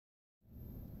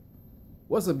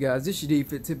What's up, guys? This is your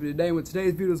Fit Tip of the day. What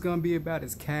today's video is going to be about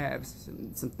is calves.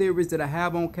 Some theories that I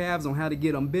have on calves, on how to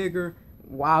get them bigger,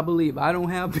 why I believe I don't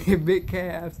have big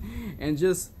calves, and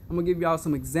just I'm going to give y'all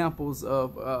some examples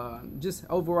of just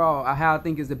overall how I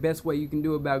think is the best way you can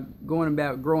do about going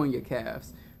about growing your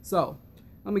calves. So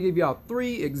I'm going to give y'all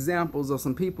 3 examples of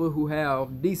some people who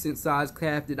have decent sized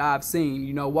calves that I've seen,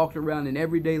 you know, walking around in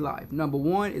everyday life. Number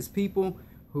 1 is people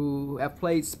who have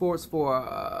played sports for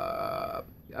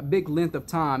a big length of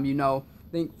time, you know.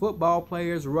 Think football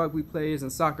players, rugby players,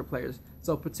 and soccer players.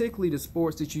 So particularly the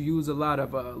sports that you use a lot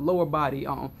of lower body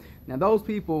on. Now those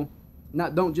people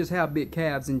don't just have big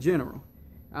calves in general.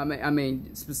 I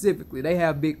mean specifically, they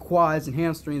have big quads and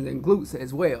hamstrings and glutes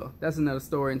as well. That's another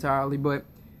story entirely. But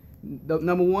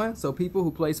number 1, so people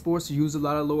who play sports use a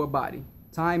lot of lower body.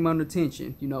 Time under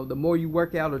tension. You know, the more you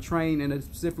work out or train in a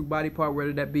specific body part,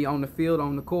 whether that be on the field,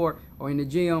 on the court, or in the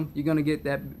gym, you're gonna get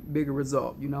that bigger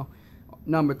result, you know.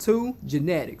 Number 2,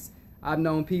 genetics. I've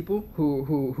known people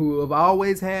who have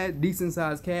always had decent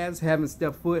sized calves, haven't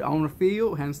stepped foot on the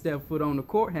field, haven't stepped foot on the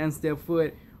court, haven't stepped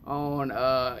foot on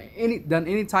done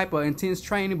any type of intense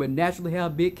training, but naturally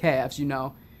have big calves, you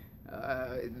know.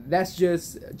 That's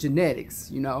just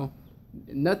genetics, you know.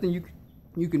 Nothing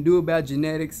you can do about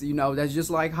genetics, you know. That's just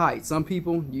like height. Some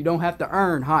people, you don't have to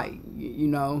earn height, you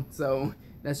know. So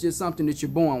that's just something that you're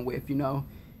born with, you know.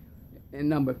 And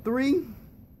number 3,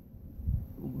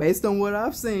 based on what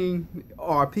I've seen,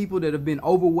 are people that have been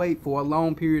overweight for a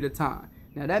long period of time.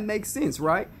 Now that makes sense,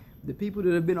 right? The people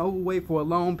that have been overweight for a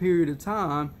long period of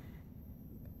time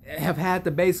have had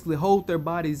to basically hold their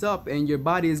bodies up, and your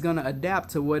body is going to adapt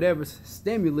to whatever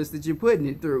stimulus that you're putting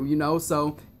it through, you know.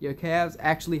 So your calves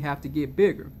actually have to get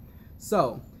bigger.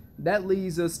 So that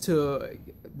leads us to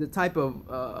the type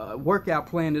of workout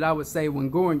plan that I would say when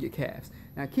growing your calves.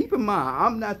 Now keep in mind,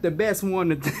 I'm not the best one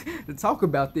to talk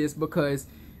about this, because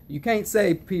you can't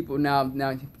say people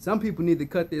now some people need to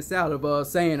cut this out of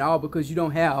saying all because you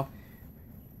don't have,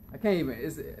 I can't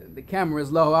even, the camera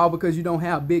is low, all because you don't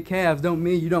have big calves don't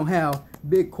mean you don't have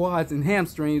big quads and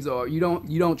hamstrings, or you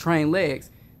don't train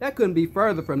legs. That couldn't be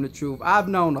further from the truth. I've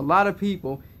known a lot of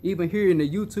people, even here in the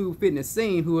YouTube fitness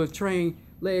scene, who have trained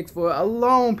legs for a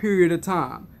long period of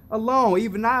time.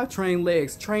 Even I've trained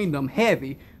legs, trained them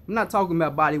heavy. I'm not talking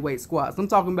about body weight squats. I'm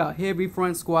talking about heavy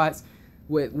front squats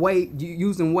with weight,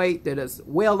 using weight that is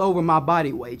well over my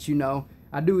body weight, you know.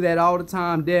 I do that all the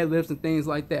time, deadlifts and things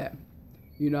like that.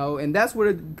 You know, and that's where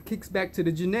it kicks back to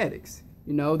the genetics.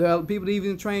 You know, there are people that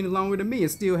even train longer than me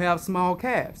and still have small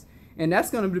calves. And that's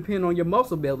going to depend on your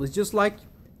muscle bellies, just like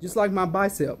my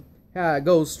bicep. How it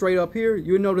goes straight up here.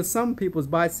 You'll notice some people's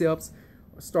biceps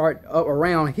start up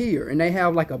around here, and they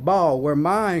have like a ball, where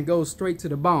mine goes straight to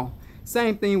the bone.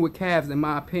 Same thing with calves, in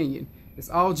my opinion. It's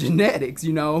all genetics,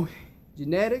 you know.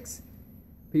 Genetics,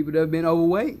 people that have been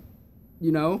overweight,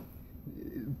 you know,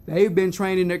 they've been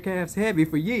training their calves heavy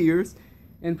for years,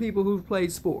 and people who've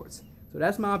played sports. So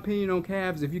that's my opinion on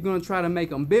calves. If you're going to try to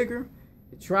make them bigger,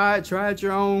 try it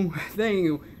your own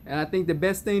thing. And I think the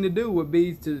best thing to do would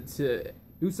be to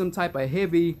do some type of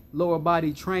heavy lower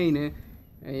body training.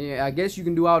 And I guess you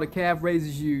can do all the calf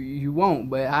raises you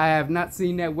want, but I have not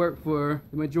seen that work for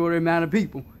the majority amount of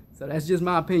people. So that's just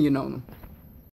my opinion on them.